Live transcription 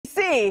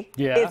Judy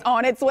is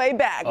on its way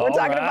back. We're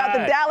talking about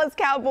the Dallas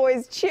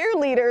Cowboys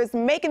cheerleaders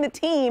making the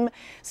team.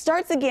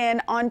 Starts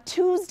again on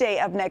Tuesday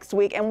of next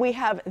week, and we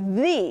have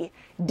the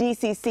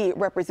DCC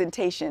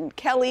representation,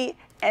 Kelli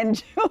and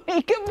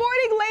Judy. Good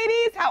morning,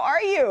 ladies. How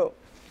are you?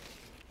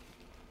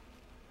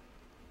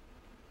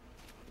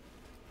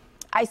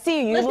 I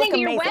see you. Listening to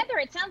your weather,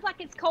 it sounds like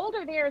it's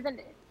colder there than.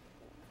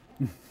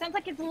 Sounds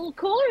like it's a little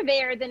cooler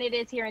there than it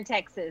is here in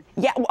Texas.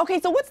 Yeah.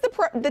 Okay. So what's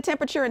the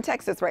temperature in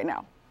Texas right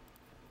now?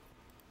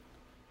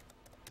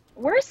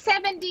 We're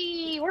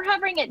 70. We're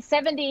hovering at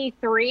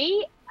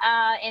 73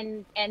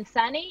 and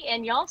sunny,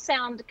 and y'all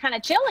sound kind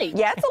of chilly.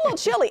 Yeah, it's a little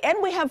chilly, and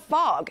we have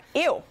fog.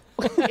 Ew.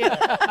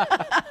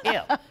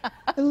 Ew.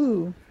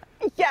 Ooh.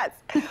 Yes.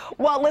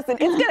 Well, listen,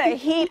 it's going to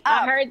heat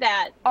up. I heard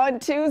that. On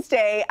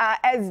Tuesday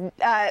as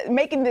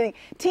making the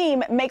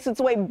team makes its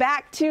way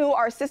back to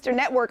our sister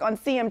network on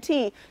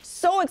CMT.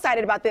 So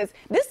excited about this.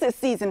 This is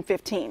season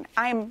 15.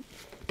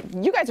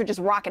 You guys are just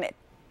rocking it.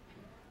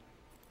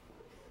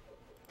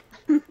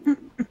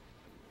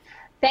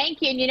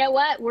 Thank you. And you know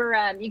what?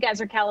 We're you guys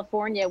are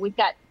California. We've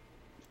got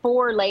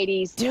 4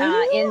 ladies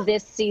in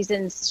this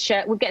season's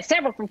show. We've got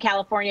several from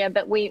California,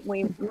 but we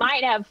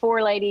might have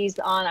 4 ladies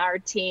on our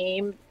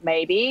team.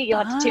 Maybe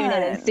you'll have to tune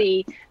in and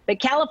see. But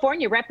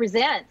California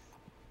represents.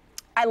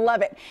 I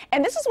love it.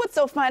 And this is what's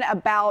so fun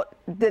about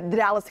the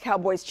Dallas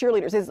Cowboys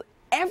cheerleaders is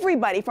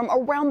everybody from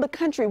around the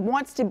country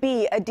wants to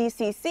be a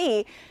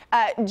DCC.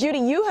 Judy,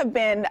 you have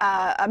been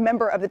a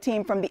member of the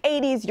team from the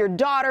 80s. Your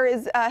daughter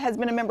has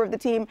been a member of the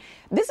team.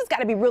 This has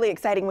got to be really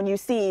exciting when you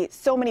see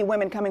so many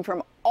women coming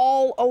from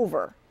all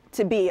over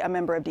to be a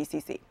member of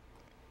DCC.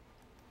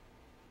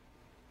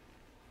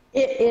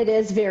 It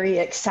is very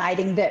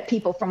exciting that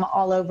people from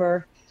all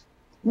over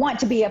want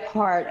to be a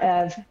part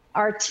of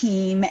our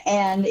team.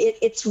 And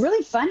it's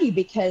really funny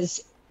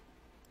because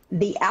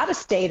the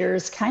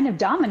out-of-staters kind of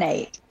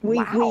dominate.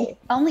 We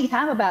only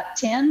have about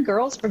 10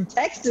 girls from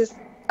Texas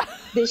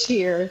this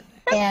year.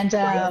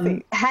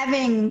 And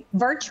having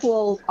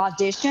virtual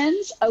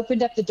auditions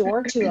opened up the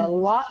door to a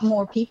lot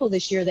more people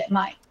this year that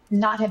might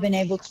not have been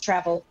able to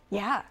travel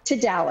to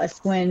Dallas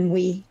when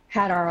we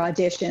had our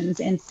auditions.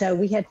 And so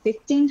we had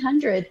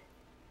 1,500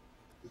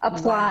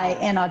 apply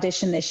and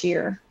audition this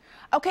year.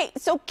 Okay,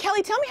 so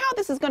Kelli, tell me how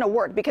this is going to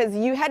work, because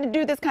you had to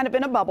do this kind of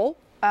in a bubble,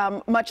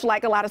 much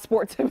like a lot of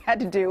sports have had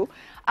to do.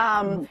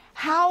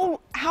 How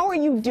are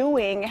you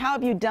doing? How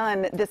have you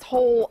done this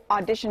whole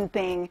audition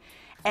thing?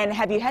 And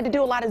have you had to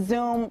do a lot of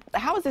Zoom?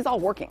 How is this all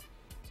working?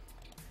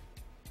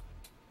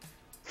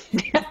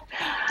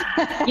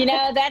 You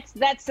know,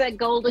 that's a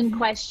golden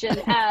question.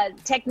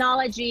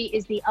 Technology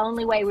is the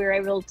only way we were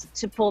able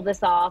to pull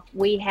this off.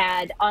 We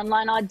had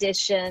online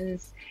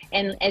auditions,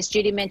 and as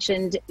Judy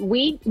mentioned,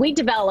 we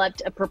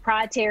developed a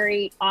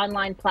proprietary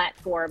online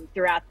platform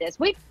throughout this.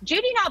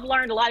 Judy and I have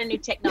learned a lot of new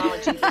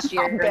technology this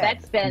year.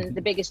 That's been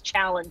the biggest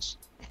challenge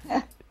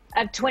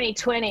of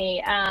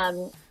 2020.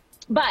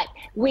 But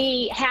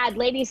we had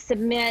ladies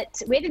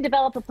submit, we had to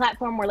develop a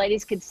platform where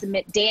ladies could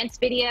submit dance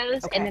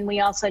videos, and then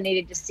we also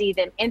needed to see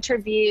them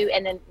interview,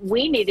 and then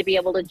we need to be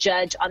able to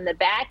judge on the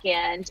back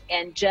end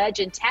and judge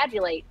and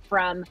tabulate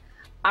from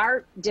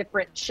our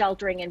different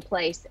sheltering in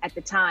place at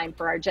the time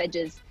for our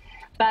judges.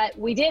 But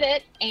we did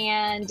it,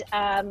 and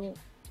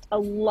a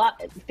lot,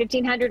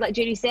 1,500, like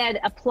Judy said,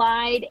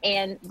 applied,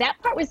 and that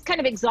part was kind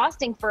of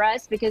exhausting for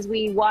us because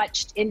we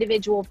watched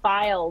individual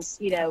files,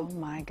 you know, oh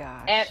my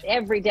gosh,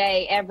 every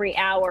day, every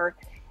hour.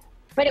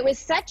 But it was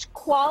such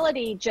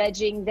quality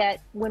judging that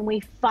when we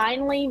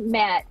finally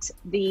met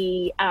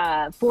the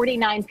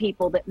 49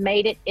 people that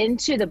made it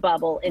into the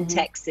bubble in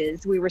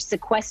Texas, we were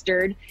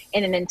sequestered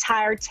in an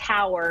entire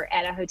tower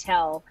at a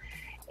hotel.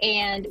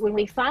 And when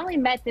we finally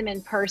met them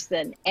in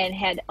person and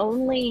had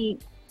only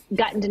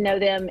gotten to know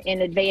them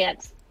in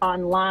advance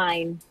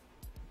online,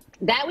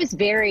 that was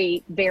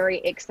very, very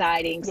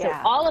exciting. So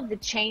all of the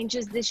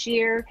changes this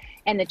year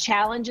and the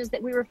challenges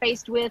that we were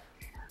faced with,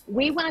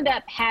 we wound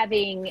up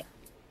having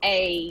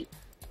a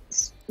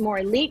more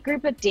elite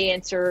group of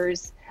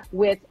dancers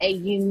with a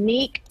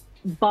unique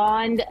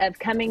bond of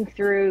coming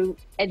through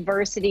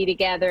adversity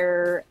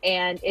together,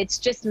 and it's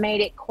just made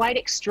it quite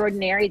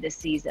extraordinary this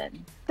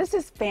season. This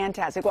is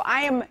fantastic. Well,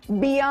 I am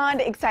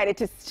beyond excited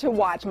to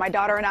watch. My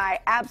daughter and I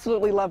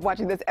absolutely love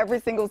watching this every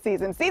single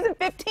season. Season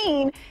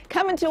 15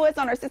 coming to us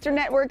on our sister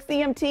network,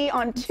 CMT,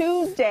 on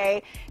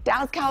Tuesday.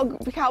 Dallas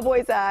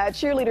Cowboys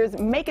cheerleaders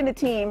making the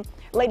team.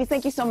 Ladies,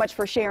 thank you so much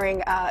for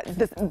sharing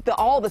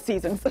all the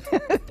seasons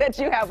that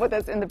you have with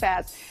us in the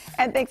past.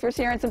 And thanks for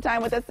sharing some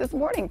time with us this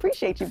morning.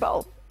 Appreciate you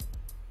both.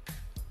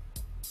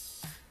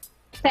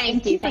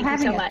 Thank you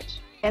so much.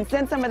 And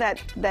send some of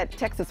that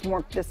Texas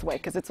warmth this way,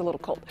 because it's a little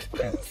cold.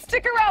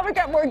 Stick around. We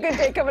got more Good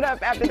Day coming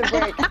up after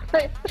the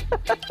break.